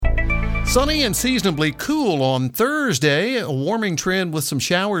Sunny and seasonably cool on Thursday, a warming trend with some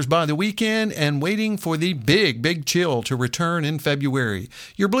showers by the weekend, and waiting for the big chill to return in February.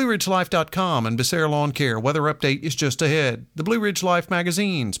 Your BlueRidgeLife.com and Becerra Lawncare weather update is just ahead. The Blue Ridge Life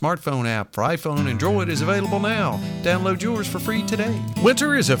magazine smartphone app for iPhone and Android is available now. Download yours for free today.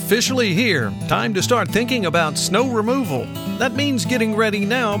 Winter is officially here. Time to start thinking about snow removal. That means getting ready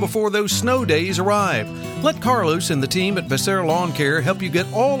now before those snow days arrive. Let Carlos and the team at Becerra Lawncare help you get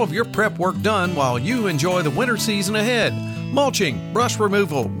all of your prep work done while you enjoy the winter season ahead. Mulching, brush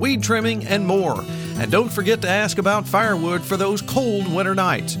removal, weed trimming, and more. And don't forget to ask about firewood for those cold winter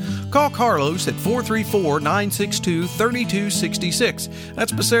nights. Call Carlos at 434-962-3266.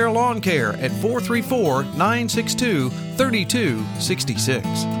 That's Becerra Lawn Care at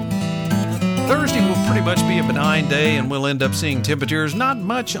 434-962-3266. Thursday will pretty much be a benign day, and we'll end up seeing temperatures not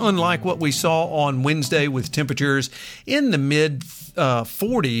much unlike what we saw on Wednesday, with temperatures in the mid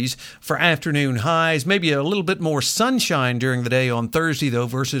 40s for afternoon highs. Maybe a little bit more sunshine during the day on Thursday, though,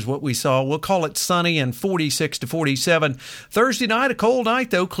 versus what we saw. We'll call it sunny and 46 to 47. Thursday night, a cold night,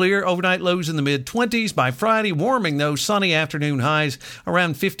 though, clear. Overnight lows in the mid-20s. By Friday, warming, though, sunny afternoon highs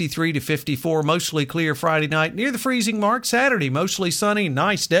around 53 to 54. Mostly clear Friday night, near the freezing mark. Saturday, mostly sunny,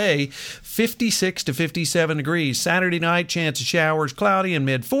 nice day, 56 to 57 degrees. Saturday night, chance of showers, cloudy and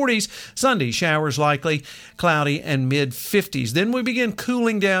mid-40s. Sunday, showers likely, cloudy and mid-50s. Then we begin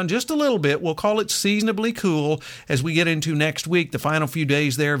cooling down just a little bit. We'll call it seasonably cool as we get into next week, the final few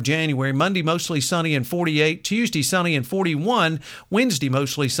days there of January. Monday, mostly sunny and 48. Tuesday, sunny and 41. Wednesday,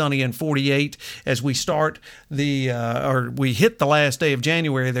 mostly sunny and 48 as we start we hit the last day of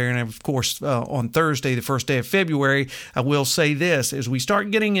January there. And of course, on Thursday, the first day of February, I will say this, as we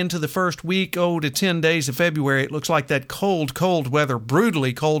start getting into the first week, to 10 days of February, it looks like that cold weather,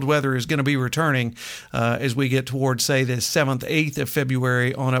 brutally cold weather, is going to be returning as we get towards, say, the 7th, 8th of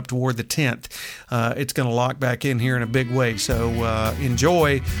February on up toward the 10th. It's going to lock back in here in a big way. So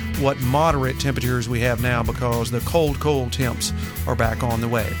enjoy what moderate temperatures we have now, because the cold temps are back on the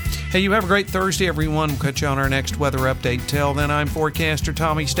way. Hey, you have a great Thursday, everyone. We'll catch you on our next weather update. Till then, I'm forecaster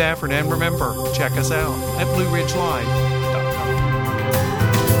Tommy Stafford, and remember, check us out at Blue Ridge Live.